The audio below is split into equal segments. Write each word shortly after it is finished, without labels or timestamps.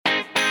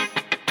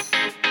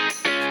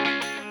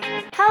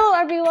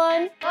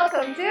everyone!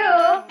 Welcome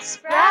to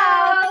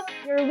Sprout!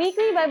 Your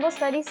weekly Bible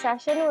study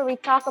session where we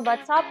talk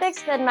about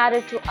topics that matter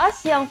to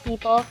us young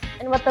people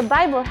and what the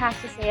Bible has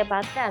to say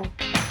about them.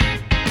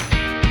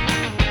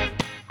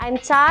 I'm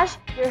Tash,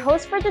 your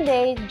host for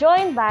today,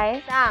 joined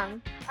by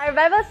Sam. Our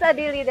Bible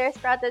study leader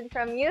sprouted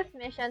from youth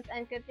missions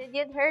and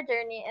continued her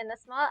journey in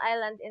a small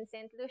island in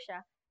St.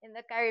 Lucia in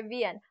the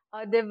Caribbean.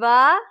 O,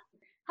 diba?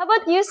 How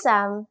about you,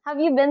 Sam?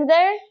 Have you been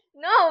there?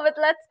 No, but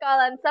let's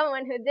call on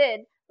someone who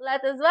did.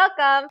 Let us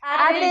welcome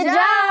Ate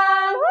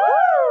Jang!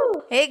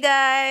 Woo! Hey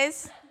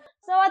guys!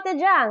 So, Ate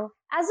Jang,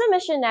 as a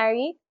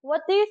missionary,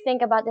 what do you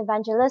think about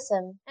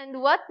evangelism?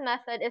 And what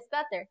method is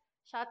better,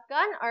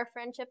 shotgun or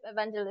friendship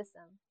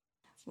evangelism?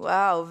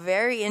 Wow,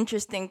 very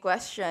interesting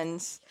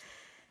questions.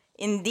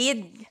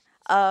 Indeed,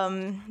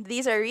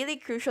 these are really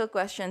crucial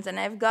questions, and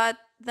I've got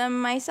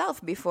them myself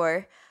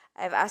before.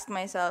 I've asked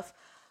myself,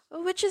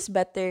 "Oh, which is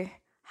better?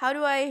 How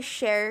do I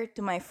share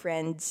to my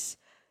friends?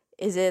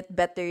 Is it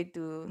better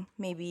to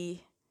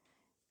maybe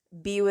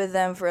be with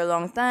them for a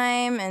long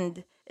time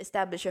and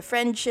establish a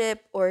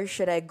friendship, or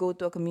should I go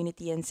to a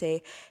community and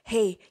say,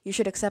 hey, you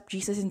should accept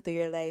Jesus into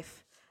your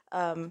life?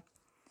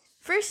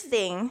 First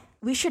thing,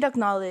 we should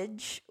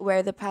acknowledge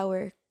where the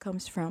power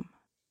comes from.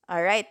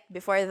 All right,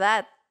 before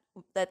that,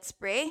 let's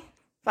pray.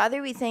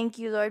 Father, we thank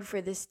you, Lord,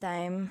 for this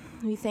time.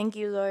 We thank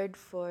you, Lord,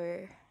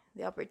 for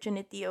the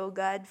opportunity, oh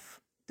God,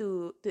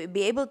 to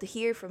be able to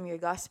hear from your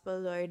gospel,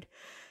 Lord,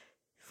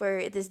 for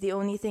it is the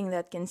only thing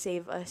that can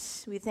save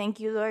us. We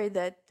thank you, Lord,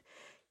 that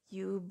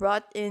you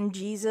brought in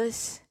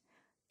Jesus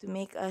to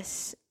make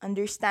us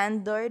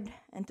understand, Lord,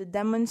 and to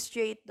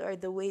demonstrate,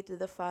 Lord, the way to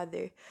the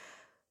Father.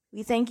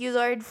 We thank you,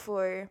 Lord,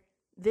 for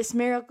this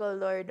miracle,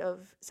 Lord,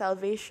 of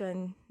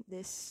salvation,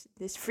 this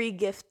free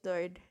gift,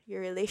 Lord,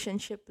 your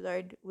relationship,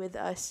 Lord, with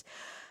us.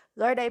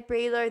 Lord, I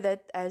pray, Lord,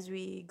 that as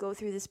we go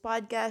through this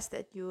podcast,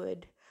 that you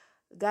would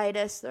guide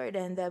us, Lord,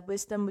 and that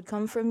wisdom would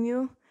come from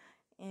you,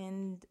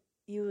 and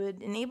you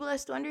would enable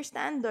us to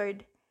understand,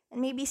 Lord,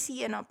 and maybe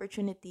see an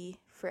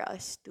opportunity for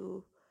us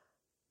to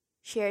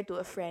share to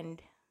a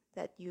friend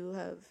that you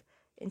have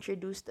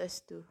introduced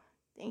us to.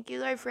 Thank you,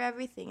 Lord, for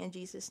everything. In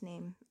Jesus'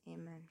 name,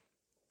 amen.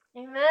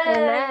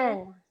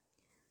 Amen.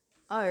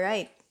 All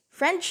right.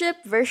 Friendship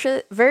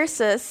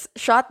versus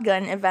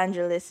shotgun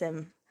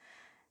evangelism.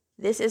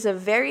 This is a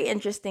very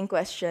interesting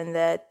question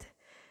that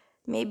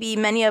maybe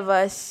many of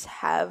us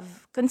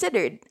have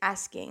considered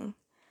asking.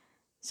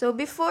 So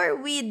before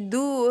we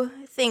do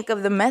think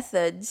of the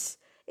methods,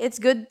 it's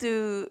good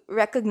to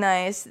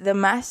recognize the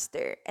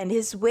master and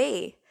his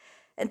way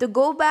and to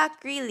go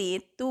back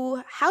really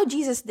to how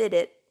Jesus did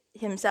it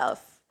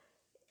himself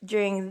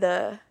during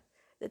the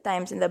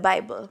times in the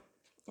Bible,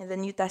 in the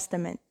New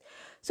Testament.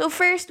 So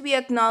first, we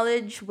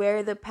acknowledge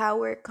where the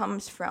power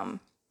comes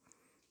from.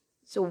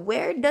 So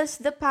where does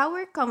the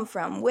power come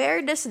from?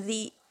 Where does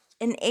the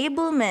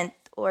enablement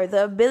or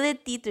the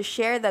ability to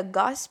share the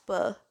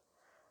gospel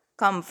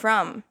come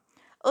from?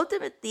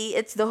 Ultimately,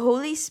 it's the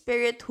Holy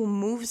Spirit who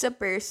moves a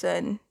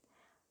person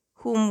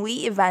whom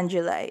we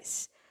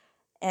evangelize.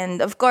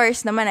 And of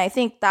course, naman, I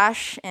think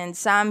Tash and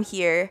Sam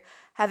here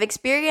have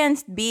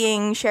experienced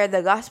being shared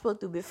the gospel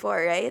to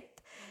before, right?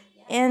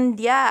 And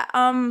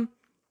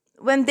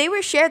when they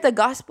were shared the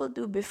gospel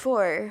to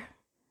before,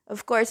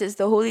 of course, it's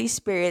the Holy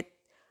Spirit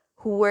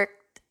who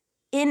worked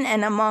in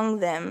and among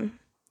them,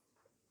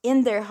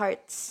 in their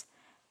hearts.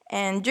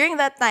 And during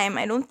that time,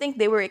 I don't think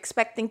they were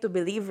expecting to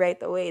believe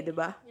right away,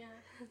 diba?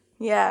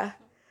 Yeah.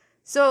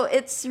 So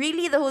it's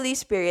really the Holy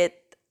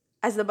Spirit,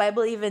 as the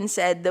Bible even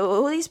said, the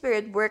Holy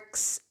Spirit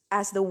works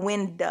as the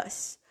wind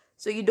does.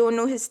 So you don't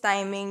know his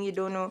timing. You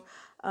don't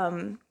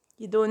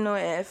know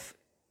if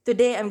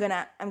today I'm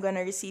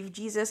gonna receive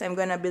Jesus. I'm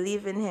gonna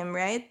believe in him,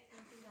 right?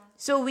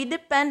 So we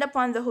depend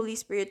upon the Holy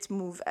Spirit's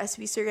move as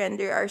we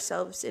surrender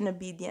ourselves in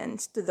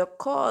obedience to the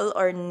call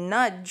or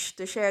nudge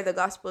to share the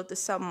gospel to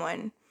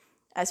someone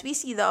as we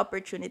see the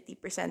opportunity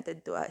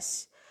presented to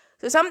us.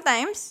 So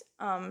sometimes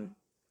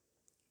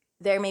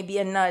there may be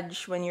a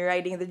nudge when you're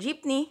riding the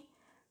jeepney,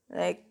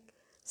 like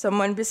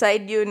someone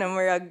beside you na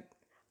murag,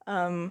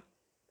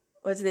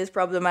 what's this,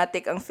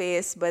 problematic ang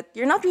face, but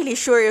you're not really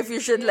sure if you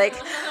should like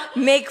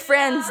make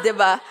friends,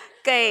 diba?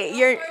 Kay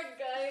you're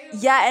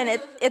yeah, and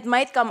it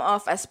might come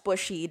off as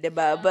pushy,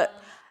 diba? But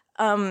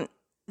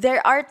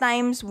there are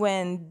times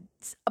when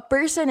a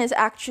person is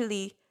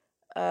actually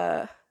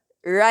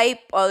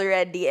ripe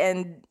already,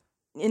 and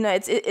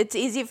it's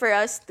easy for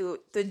us to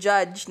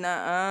judge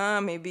na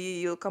maybe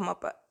you'll come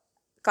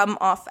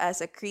off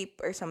as a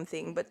creep or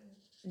something, but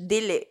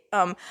dili.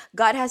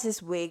 God has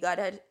his way.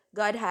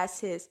 God has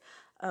his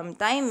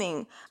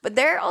timing. But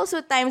there are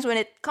also times when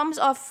it comes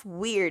off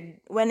weird,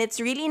 when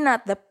it's really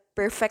not the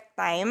perfect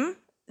time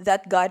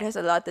that God has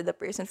allotted the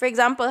person. For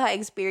example, I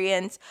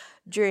experienced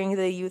during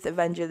the youth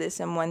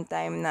evangelism one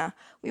time na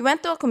we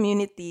went to a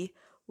community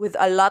with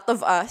a lot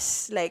of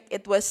us. Like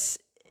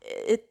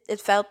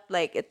it felt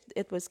like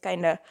it was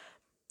kind of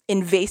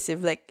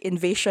invasive, like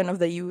invasion of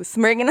the youth.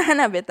 Mga ganahan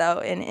na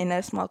bitaw in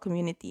a small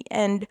community.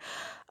 And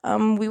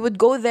We would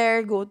go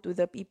there, go to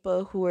the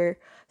people who were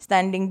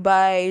standing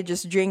by,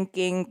 just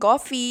drinking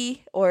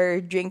coffee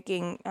or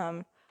drinking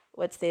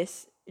what's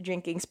this?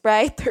 Drinking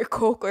Sprite or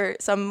Coke or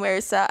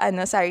somewhere sa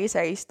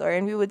sari-sari store,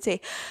 and we would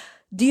say,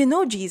 "Do you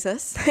know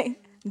Jesus?"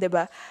 'Di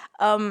ba?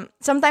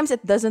 Sometimes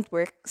it doesn't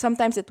work,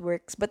 sometimes it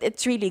works, but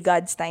it's really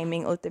God's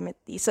timing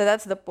ultimately. So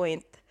that's the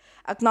point.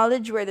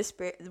 Acknowledge where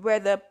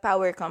the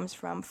power comes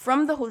from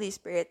the Holy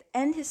Spirit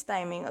and His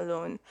timing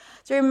alone.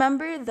 So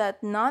remember that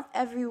not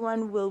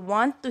everyone will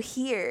want to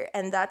hear,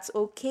 and that's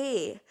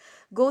okay.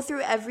 Go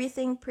through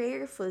everything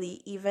prayerfully,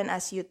 even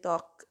as you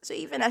talk. So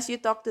even as you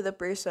talk to the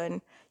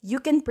person, you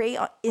can pray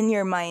in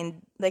your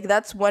mind. Like,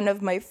 that's one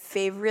of my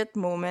favorite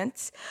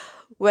moments,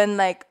 when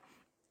like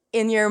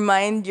in your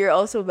mind you're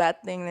also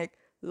battling like,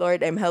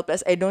 Lord, I'm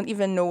helpless. I don't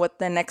even know what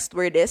the next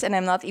word is, and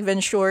I'm not even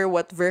sure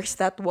what verse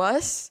that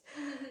was.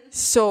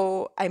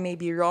 So I may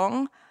be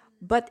wrong,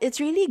 but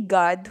it's really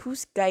God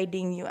who's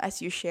guiding you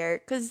as you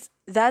share, because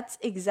that's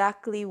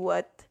exactly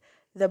what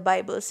the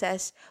Bible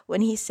says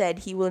when He said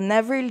He will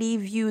never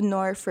leave you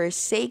nor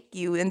forsake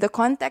you. And the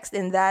context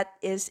in that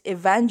is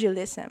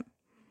evangelism,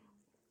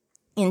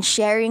 in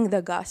sharing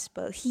the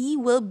gospel. He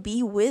will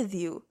be with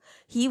you,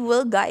 He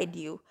will guide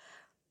you,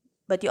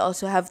 but you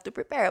also have to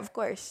prepare, of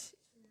course.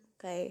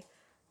 Okay.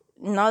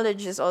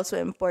 Knowledge is also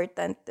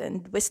important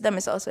and wisdom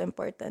is also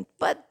important,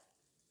 but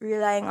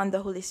relying on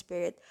the Holy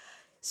Spirit.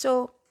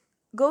 So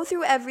go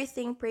through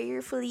everything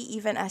prayerfully,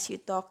 even as you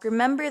talk.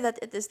 Remember that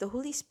it is the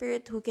Holy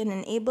Spirit who can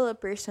enable a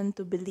person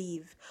to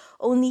believe.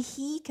 Only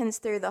He can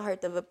stir the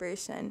heart of a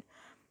person.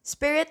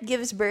 Spirit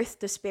gives birth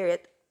to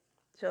spirit.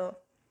 So,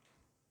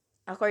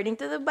 according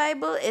to the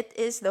Bible, it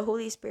is the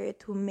Holy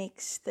Spirit who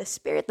makes the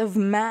spirit of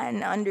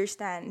man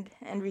understand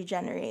and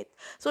regenerate.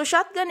 So,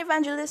 shotgun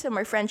evangelism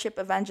or friendship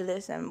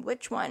evangelism,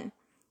 which one?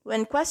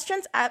 When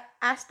questions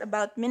asked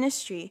about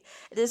ministry,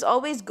 it is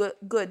always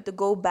good to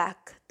go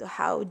back to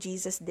how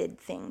Jesus did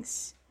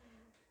things.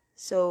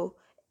 So,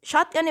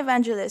 shotgun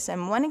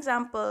evangelism, one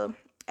example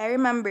I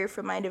remember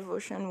from my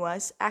devotion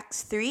was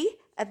Acts 3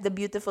 at the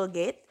beautiful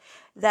gate.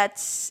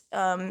 That's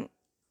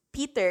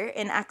Peter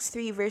in Acts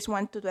 3, verse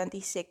 1 to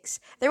 26.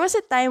 There was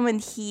a time when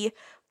he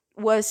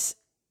was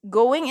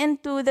going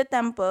into the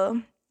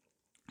temple,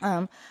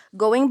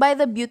 going by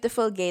the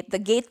beautiful gate, the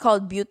gate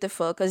called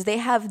Beautiful, because they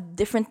have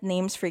different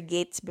names for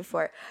gates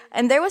before.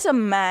 And there was a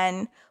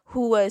man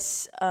who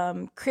was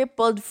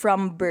crippled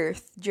from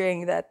birth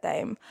during that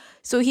time.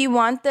 So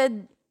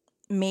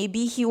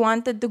maybe he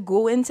wanted to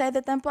go inside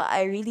the temple.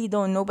 I really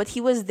don't know. But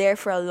he was there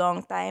for a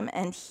long time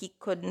and he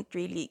couldn't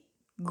really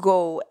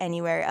go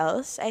anywhere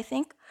else, I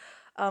think,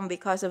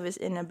 because of his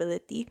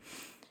inability.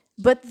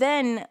 But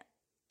then,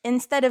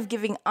 instead of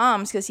giving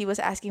alms, because he was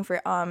asking for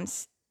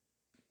alms,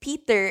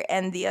 Peter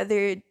and the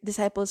other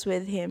disciples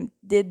with him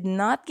did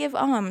not give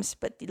alms,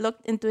 but he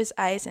looked into his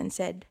eyes and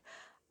said,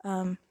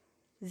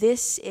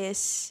 "This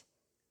is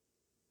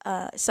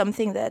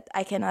something that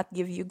I cannot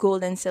give you,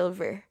 gold and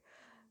silver.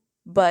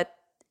 But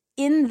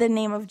in the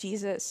name of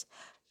Jesus,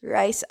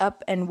 rise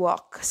up and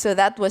walk." So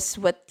that was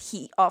what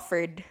he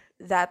offered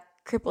that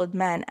crippled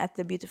man at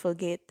the beautiful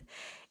gate.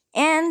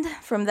 And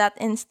from that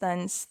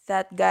instance,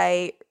 that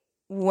guy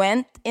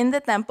went in the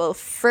temple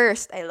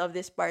first. I love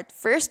this part.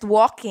 First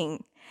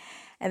walking,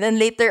 and then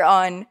later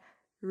on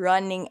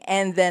running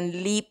and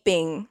then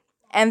leaping.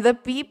 And the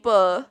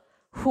people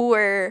who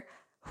were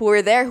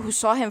there, who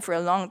saw him for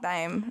a long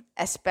time,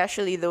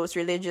 especially those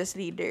religious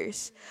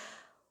leaders,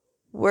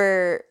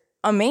 were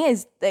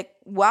amazed. Like,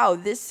 wow,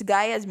 this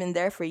guy has been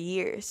there for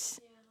years.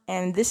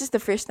 And this is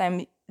the first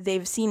time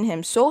they've seen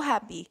him so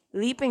happy,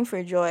 leaping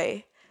for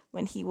joy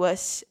when he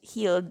was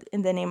healed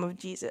in the name of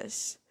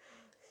Jesus.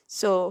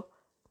 So,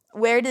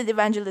 where did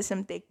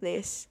evangelism take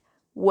place?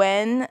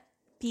 When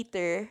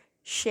Peter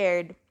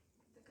shared,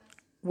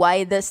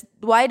 why does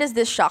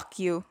this shock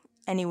you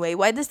anyway?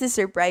 Why does this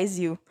surprise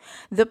you?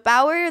 The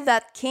power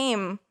that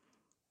came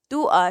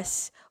to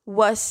us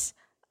was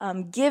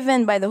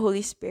given by the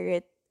Holy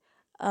Spirit,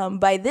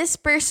 by this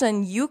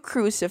person you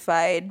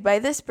crucified, by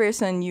this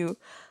person you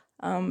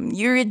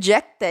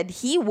rejected.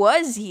 He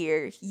was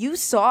here. You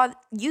saw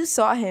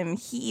him.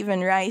 He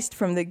even rised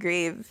from the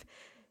grave.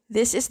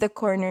 This is the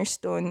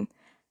cornerstone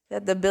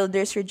that the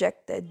builders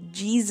rejected,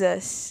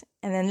 Jesus.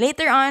 And then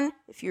later on,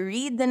 if you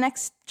read the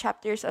next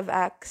chapters of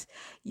Acts,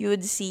 you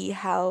would see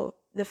how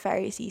the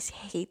Pharisees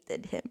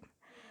hated him,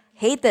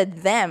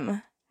 hated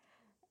them,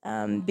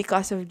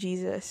 because of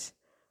Jesus.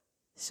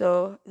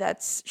 So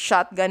that's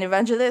shotgun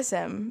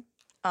evangelism,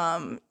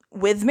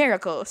 with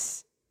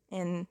miracles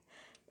in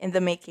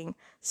the making.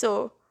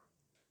 So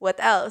what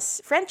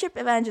else? Friendship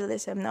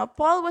evangelism. Now,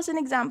 Paul was an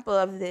example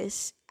of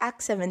this.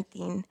 Acts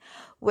 17,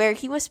 where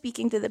he was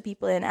speaking to the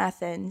people in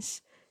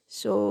Athens.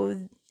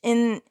 So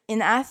in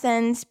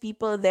Athens,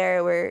 people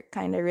there were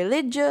kind of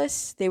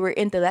religious. They were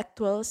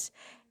intellectuals,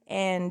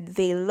 and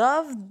they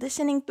loved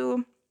listening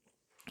to,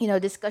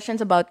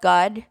 discussions about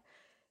God,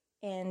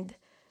 and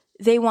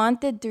they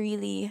wanted to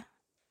really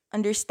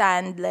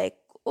understand, like,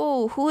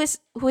 oh, who is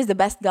the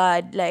best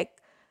God? Like,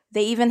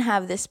 they even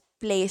have this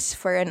place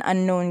for an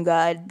unknown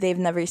God they've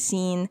never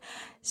seen.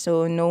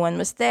 So no one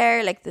was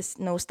there, like this,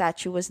 no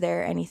statue was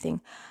there or anything.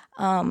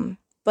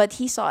 But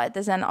he saw it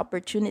as an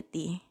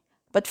opportunity.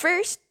 But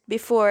first,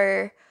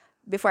 before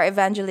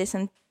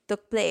evangelism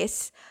took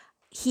place,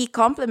 he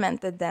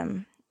complimented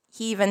them.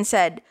 He even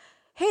said,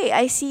 "Hey,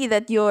 I see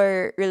that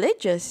you're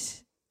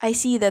religious. I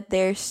see that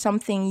there's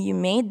something you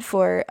made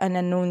for an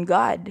unknown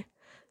God.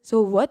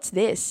 So what's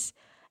this?"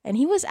 And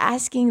he was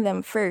asking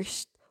them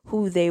first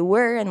who they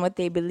were and what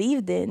they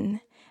believed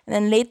in. And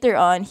then later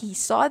on, he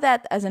saw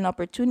that as an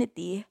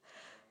opportunity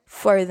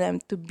for them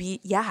to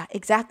be, yeah,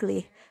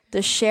 exactly,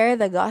 to share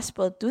the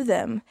gospel to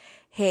them.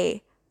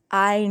 Hey,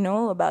 I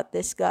know about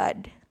this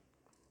God.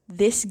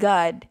 This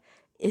God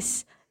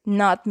is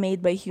not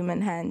made by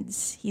human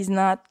hands. He's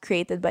not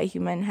created by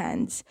human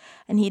hands.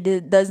 And he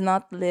does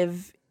not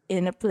live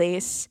in a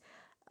place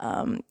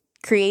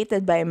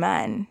created by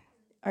man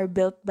or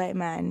built by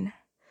man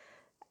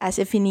as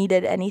if he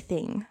needed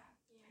anything,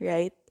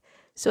 right?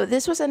 So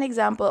this was an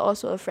example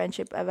also of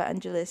friendship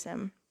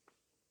evangelism.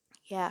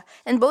 Yeah.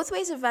 In both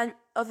ways of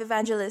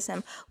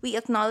evangelism, we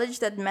acknowledge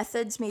that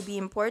methods may be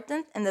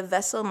important and the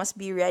vessel must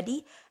be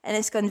ready and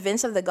is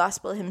convinced of the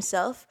gospel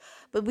himself,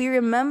 but we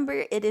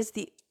remember it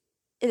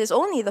is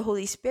only the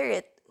Holy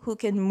Spirit who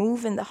can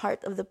move in the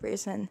heart of the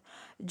person.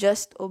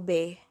 Just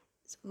obey.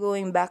 So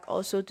going back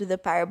also to the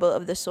parable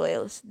of the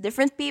soils.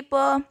 Different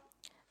people,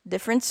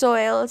 different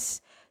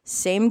soils,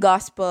 same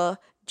gospel,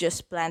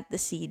 just plant the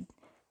seed.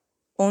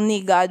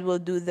 Only God will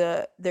do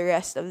the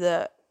rest of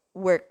the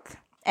work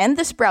and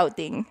the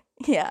sprouting.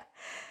 Yeah.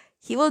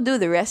 He will do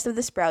the rest of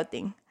the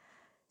sprouting.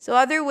 So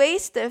other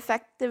ways to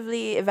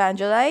effectively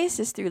evangelize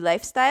is through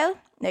lifestyle,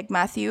 like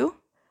Matthew.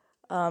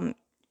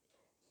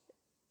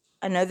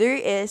 Another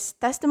is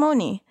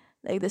testimony,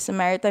 like the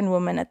Samaritan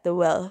woman at the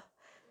well.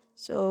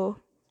 So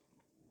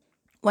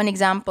one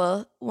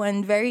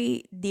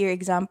very dear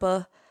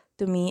example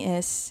to me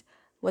is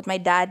what my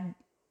dad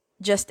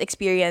just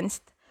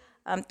experienced.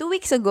 2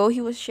 weeks ago, he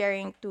was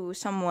sharing to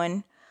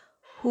someone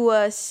who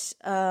was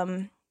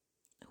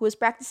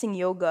practicing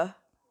yoga,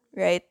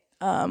 right?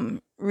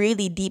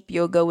 Really deep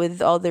yoga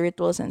with all the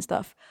rituals and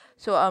stuff.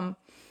 So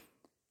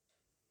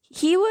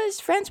he was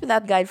friends with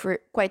that guy for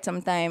quite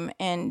some time,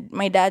 and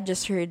my dad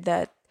just heard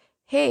that,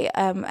 hey,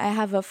 I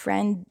have a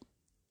friend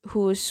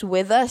who's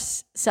with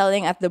us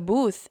selling at the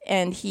booth,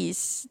 and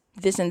he's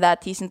this and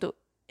that. He's into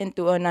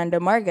Ananda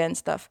Marga and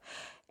stuff,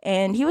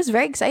 and he was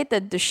very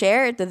excited to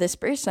share to this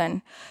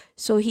person.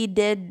 So he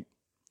did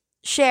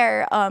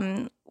share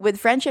with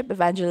friendship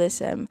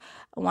evangelism,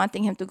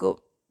 wanting him to go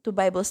to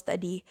Bible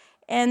study,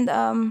 and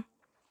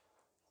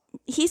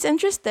he's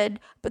interested.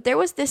 But there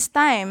was this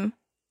time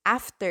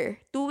after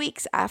 2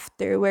 weeks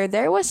after where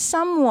there was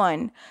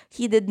someone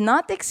he did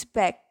not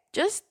expect,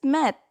 just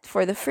met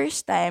for the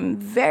first time,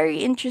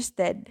 very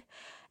interested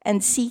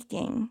and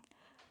seeking.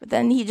 But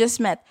then he just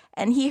met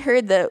and he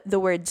heard the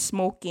word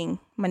smoking,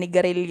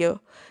 manigarillo.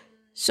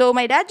 So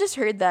my dad just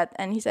heard that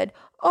and he said,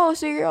 "Oh,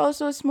 so you're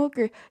also a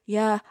smoker?"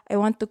 "Yeah, I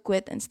want to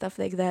quit," and stuff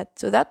like that.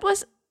 So that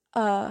was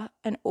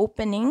an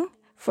opening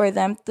for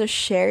them to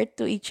share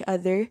to each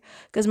other,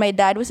 because my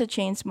dad was a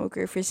chain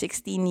smoker for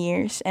 16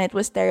 years and it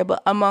was terrible,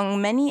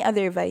 among many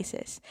other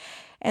vices.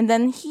 And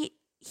then he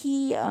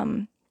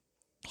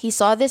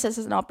saw this as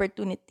an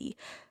opportunity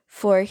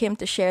for him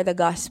to share the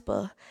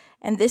gospel.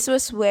 And this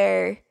was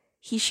where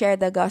he shared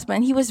the gospel.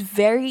 And he was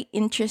very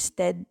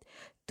interested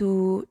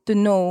to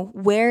know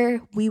where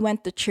we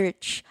went to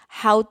church,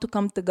 how to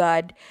come to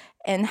God,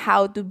 and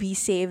how to be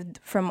saved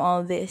from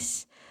all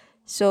this.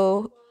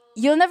 So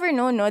you'll never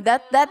know, no?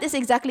 That is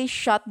exactly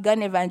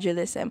shotgun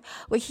evangelism.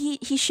 Where he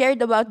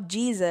shared about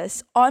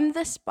Jesus on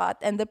the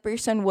spot, and the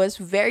person was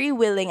very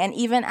willing and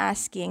even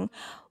asking,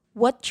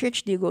 "What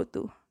church do you go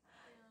to?"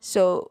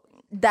 So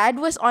dad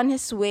was on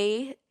his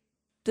way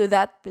to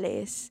that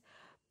place,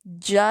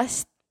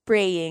 just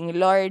praying,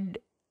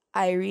 "Lord,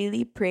 I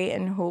really pray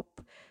and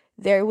hope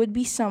there would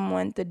be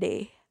someone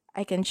today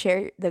I can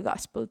share the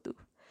gospel to."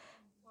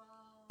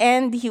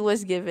 And he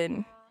was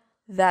given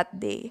that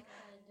day.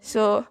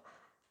 So,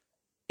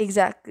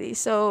 exactly.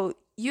 So,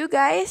 you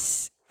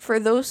guys,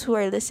 for those who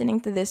are listening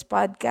to this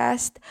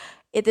podcast,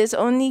 it is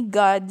only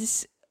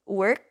God's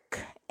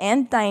work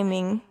and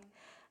timing,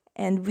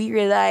 and we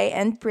rely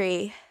and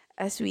pray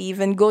as we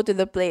even go to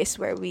the place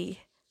where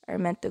we are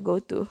meant to go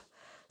to.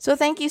 So,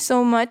 thank you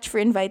so much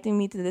for inviting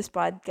me to this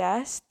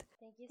podcast.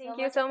 Thank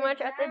you so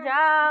much, Ate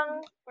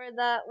Jang, for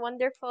that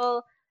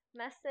wonderful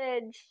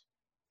message.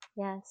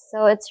 Yes,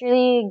 so it's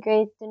really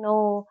great to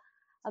know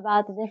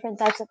about the different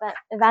types of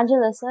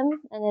evangelism,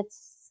 and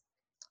it's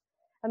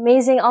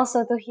amazing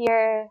also to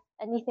hear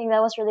anything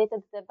that was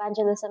related to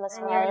evangelism as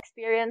And your well.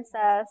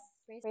 experiences.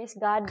 Praise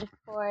God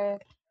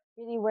for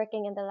really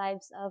working in the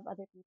lives of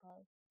other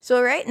people.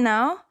 So, right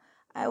now,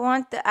 I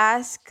want to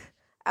ask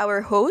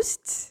our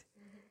hosts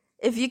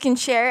if you can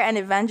share an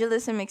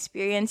evangelism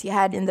experience you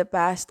had in the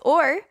past,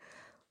 or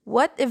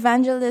what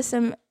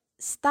evangelism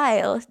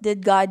style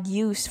did God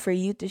use for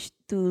you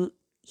to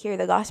hear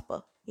the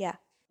gospel? Yeah.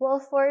 Well,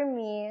 for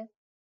me,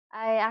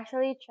 I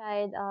actually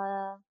tried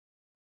I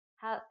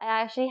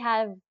actually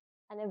have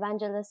an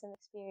evangelism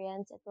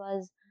experience. It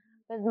was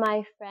with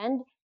my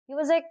friend. He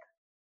was like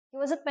he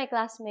wasn't my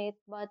classmate,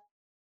 but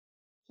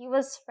he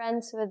was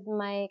friends with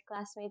my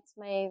classmates,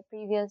 my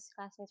previous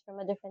classmates from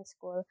a different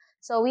school.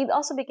 So we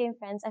also became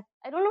friends.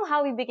 I don't know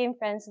how we became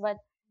friends, but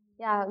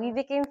yeah, we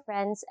became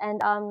friends. And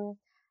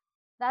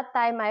that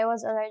time I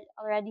was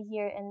already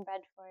here in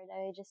Bedford.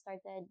 I just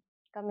started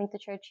coming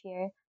to church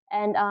here,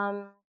 and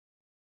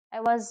I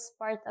was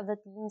part of the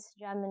teens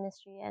jam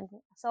ministry, and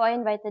so I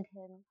invited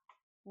him.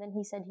 Then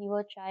he said he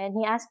will try, and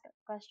he asked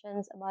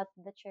questions about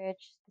the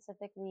church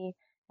specifically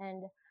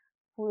and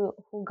who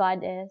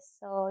God is.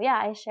 So yeah,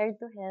 I shared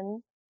to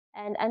him,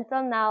 and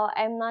until now,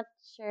 I'm not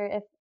sure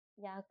if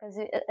yeah, because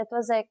it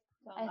was like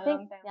I A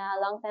think long time yeah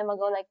a long ago. time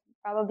ago, like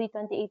probably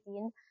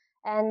 2018,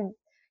 and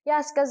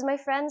yes, because my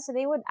friends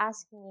they would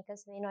ask me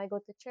because they know I go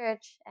to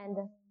church,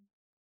 and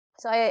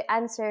so I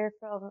answer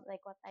from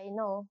like what I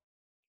know,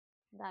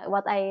 that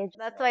what I just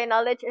That's know. why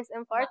knowledge is Yeah,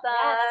 that's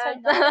why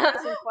knowledge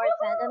important. is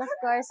important, and of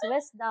course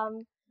wisdom,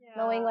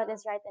 knowing what Yeah.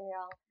 is right and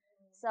wrong.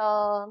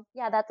 So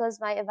yeah, that was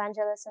my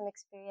evangelism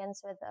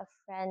experience with a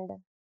friend.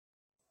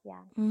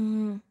 Yeah.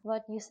 Mm.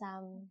 What you,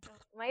 Sam?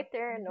 My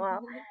turn.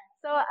 Wow.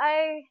 So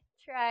I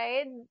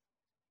tried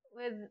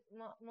with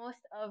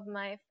most of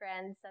my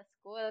friends at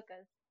school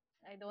because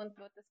I don't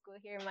go to school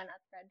here man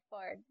at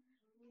Redford.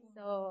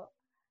 So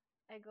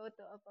I go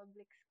to a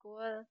public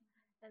school,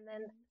 and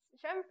then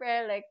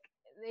syempre like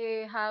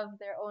they have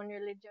their own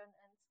religion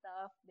and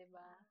stuff, 'di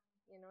ba?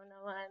 You know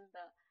naman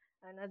the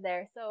ano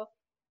there. So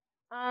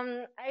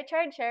I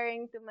tried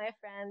sharing to my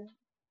friends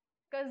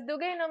because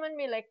dugay naman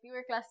me like we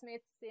were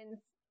classmates since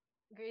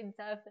grade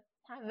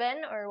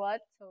seven or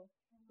what. So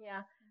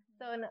yeah.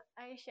 So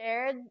I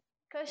shared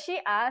because she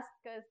asked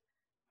because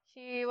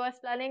she was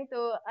planning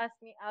to ask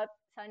me out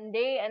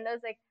Sunday, and I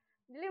was like,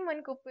 dili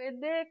man ko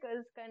pwede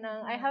because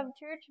kanang I have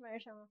church man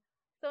siya.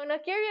 So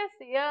na-curious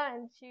siya,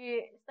 and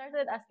she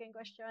started asking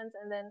questions,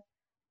 and then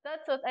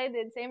that's what I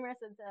did. Same as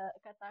sa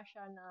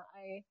Katasha na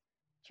I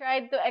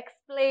tried to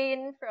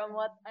explain from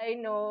what I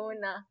know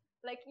na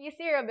like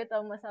easier a bit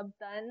ang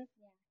masabtan.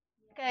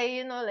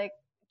 Kaya, like,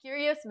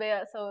 curious ba ya?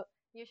 So,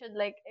 you should,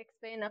 like,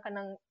 explain na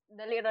kanang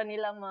dali ra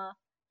nila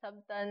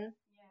masabtan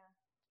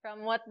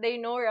from what they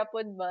know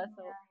rapod ba.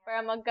 So,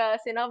 para magka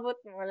sinabot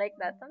mo like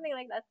that. Something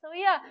like that. So,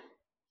 yeah.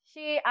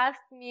 She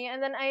asked me,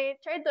 and then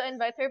I tried to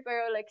invite her,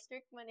 pero, like,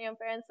 strict man yung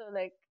parents. So,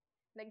 like,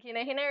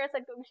 naghinay-hinay ra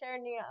sad kong share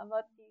niya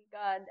about the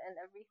God and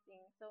everything.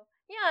 So,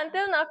 yeah,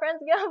 until now,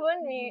 friends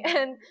gabon me.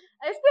 And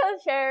I still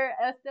share,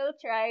 I still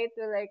try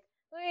to, like,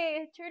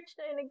 uy, church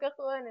tayo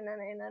nagkakuha,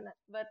 inana.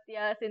 But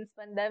yeah, since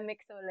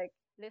pandemic, so like,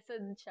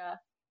 lisod siya.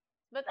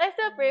 But I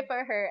still pray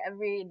for her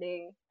every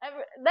day. I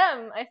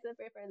still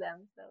pray for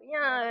them. So,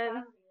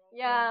 yeah.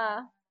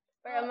 Yeah.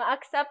 Para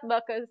ma-accept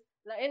ba, cause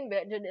lain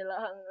ba, dyan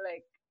ilahang,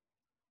 like,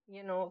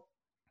 you know,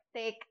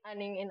 take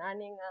aning in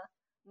aning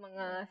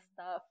mga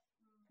stuff.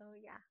 So,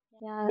 yeah.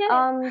 Yeah.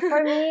 Yeah.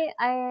 For me,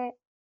 I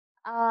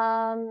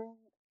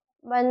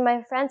when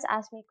my friends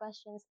ask me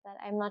questions that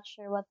I'm not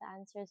sure what the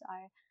answers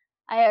are,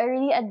 I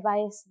really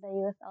advise the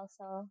youth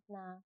also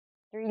na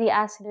to really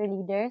ask their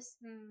leaders,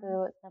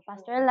 to the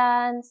pastor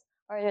lands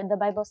or the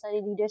Bible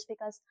study leaders,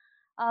 because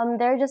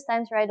there are just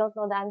times where I don't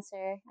know the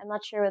answer. I'm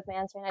not sure with my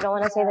answer, and I don't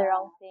want to say the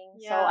wrong thing.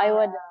 So I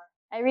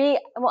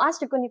really will ask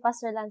ko ni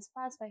Pastor Lance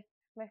Paz.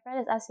 My friend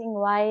is asking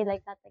why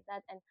like that,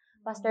 and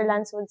Pastor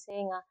Lance would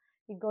say nga,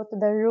 you go to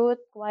the root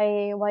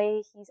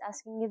why he's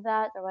asking you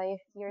that, or why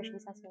he or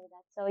she's asking you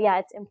that. So yeah,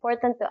 it's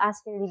important to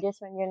ask your leaders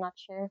when you're not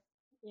sure.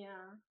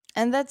 Yeah.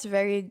 And that's a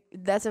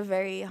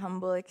very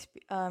humble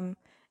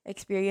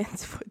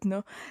experience food,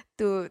 no,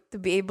 to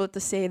be able to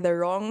say the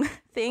wrong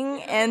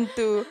thing and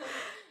to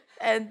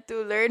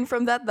learn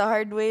from that the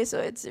hard way. So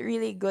it's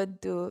really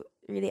good to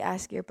really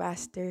ask your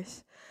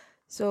pastors.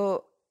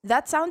 So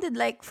that sounded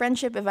like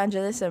friendship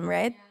evangelism,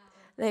 right?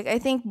 Like I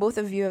think both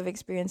of you have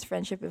experienced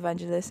friendship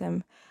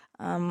evangelism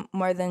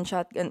more than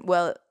shotgun.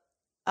 Well,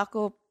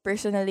 ako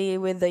personally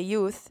with the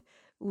youth,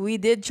 we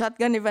did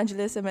shotgun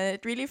evangelism and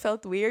it really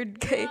felt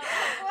weird kay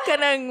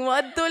kanang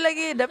wadto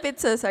lagi dapit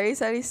sa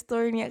sari-sari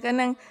store niya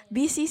kanang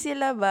busy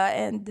sila ba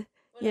and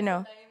you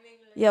know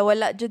yeah,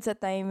 wala jud sa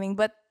timing.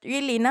 But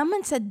really,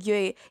 naman sad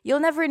yoy, you'll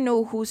never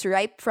know who's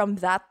ripe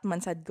from that man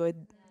sad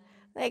good.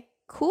 Like,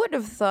 who would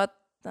have thought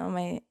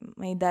my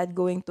dad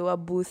going to a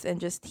booth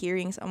and just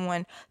hearing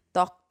someone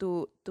talk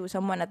to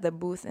someone at the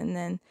booth, and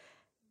then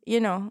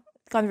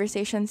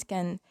conversations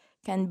can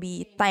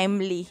be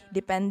timely.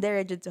 Depende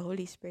ra jud sa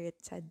Holy Spirit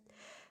sad.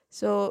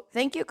 So,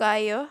 thank you,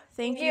 Kayo.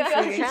 Thank Thank you you, for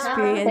your Asha.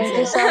 Thank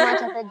you experiences. so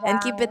much, Ate And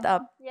keep it Jang.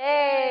 up.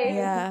 Yay!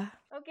 Yeah.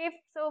 Okay,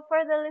 so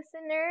for the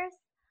listeners,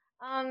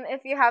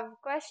 if you have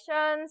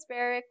questions,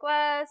 prayer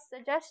requests,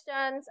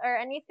 suggestions, or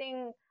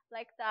anything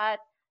like that,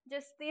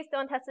 just please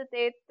don't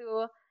hesitate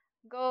to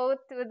go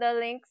to the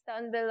links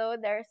down below.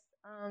 There's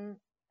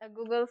a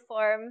Google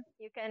form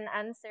you can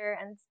answer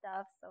and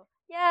stuff. So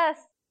yes,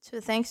 So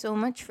thanks so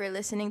much for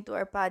listening to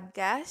our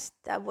podcast.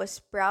 That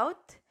was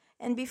Sprout.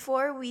 And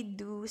before we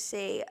do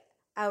say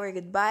our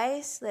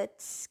goodbyes,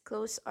 let's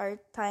close our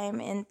time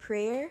in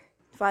prayer.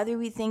 Father,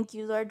 we thank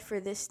you, Lord, for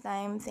this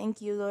time.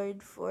 Thank you,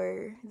 Lord,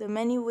 for the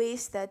many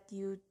ways that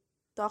you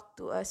talk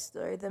to us,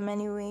 Lord, the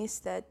many ways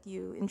that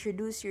you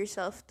introduce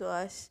yourself to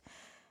us,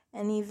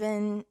 and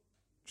even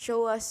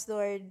show us,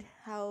 Lord,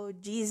 how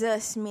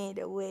Jesus made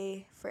a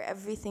way for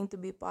everything to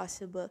be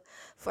possible,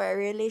 for our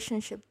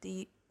relationship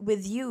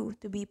with you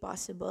to be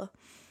possible.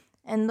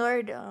 And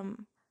Lord,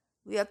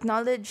 we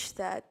acknowledge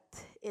that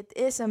it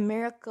is a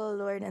miracle,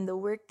 Lord, and the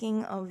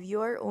working of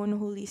your own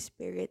Holy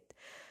Spirit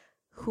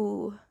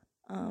who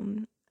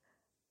um,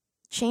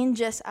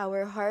 changes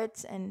our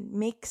hearts and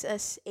makes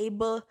us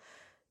able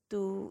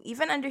to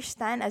even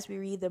understand as we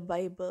read the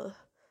Bible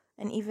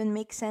and even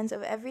make sense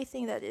of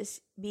everything that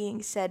is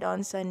being said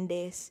on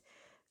Sundays.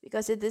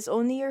 Because it is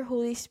only your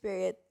Holy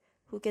Spirit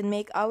who can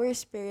make our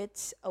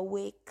spirits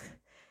awake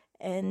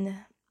and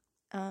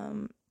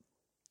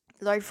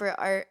Lord, for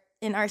our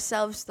in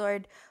ourselves,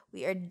 Lord,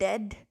 we are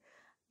dead.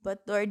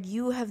 But Lord,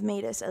 you have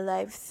made us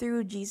alive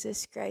through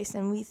Jesus Christ,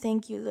 and we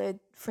thank you, Lord,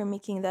 for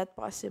making that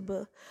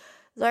possible.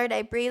 Lord,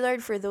 I pray,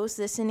 Lord, for those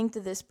listening to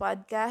this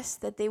podcast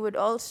that they would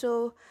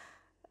also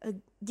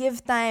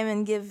give time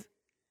and give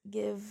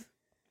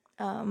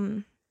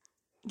a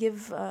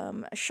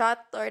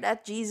shot, Lord,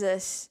 at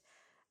Jesus.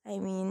 I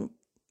mean,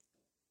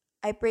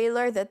 I pray,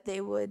 Lord, that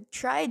they would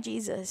try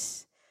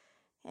Jesus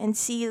and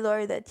see,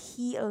 Lord, that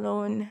He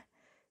alone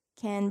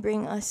can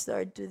bring us,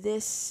 Lord, to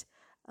this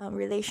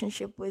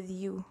relationship with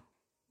you,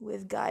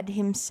 with God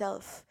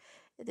Himself.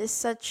 It is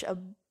such a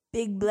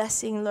big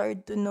blessing,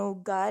 Lord, to know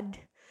God.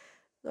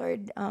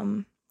 Lord,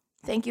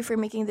 thank you for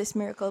making this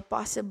miracle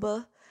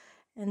possible.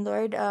 And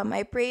Lord,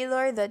 I pray,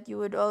 Lord, that you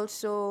would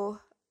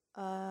also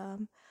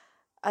um,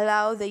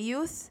 allow the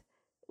youth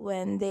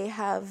when they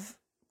have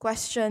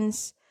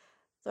questions,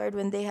 Lord,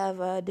 when they have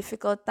a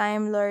difficult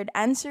time, Lord,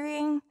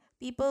 answering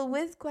people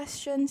with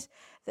questions,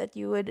 that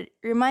you would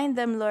remind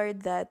them,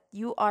 Lord, that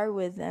you are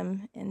with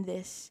them in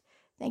this.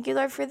 Thank you,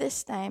 Lord, for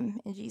this time.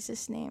 In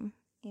Jesus' name,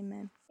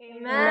 amen.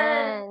 Amen.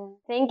 Amen.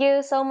 Thank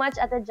you so much,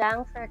 Ate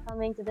Jang, for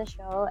coming to the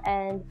show,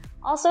 and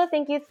also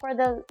thank you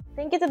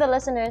to the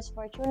listeners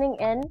for tuning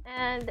in.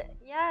 And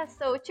yeah,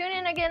 so tune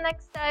in again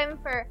next time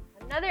for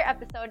another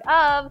episode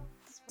of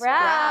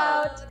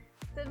Sprout.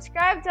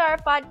 Subscribe to our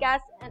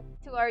podcast and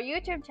to our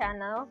YouTube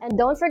channel. And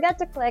don't forget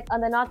to click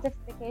on the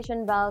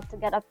notification bell to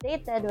get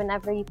updated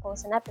whenever you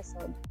post an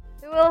episode.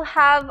 We will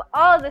have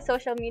all the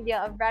social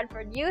media of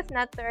Bradford Youth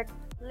Network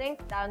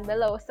linked down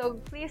below. So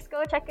please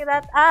go check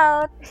that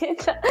out.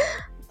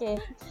 Okay,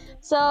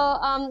 so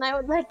I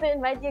would like to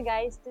invite you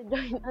guys to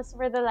join us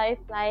for the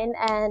Lifeline,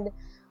 and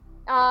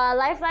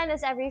Lifeline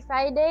is every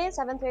Friday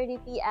 7:30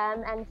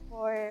 p.m. and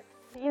for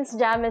Teens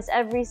Jam is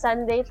every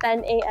Sunday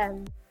 10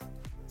 a.m.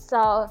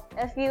 So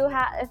if you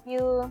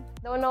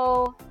don't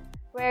know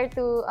where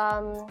to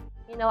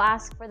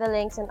ask for the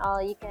links and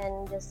all, you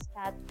can just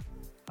chat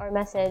or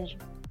message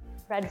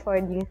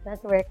Bradford Youth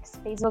Network's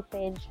Facebook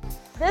page.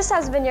 This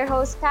has been your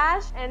host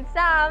Cash, And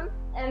Sam.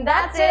 and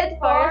that's it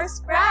for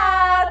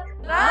Sprout.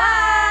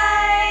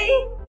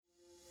 Bye!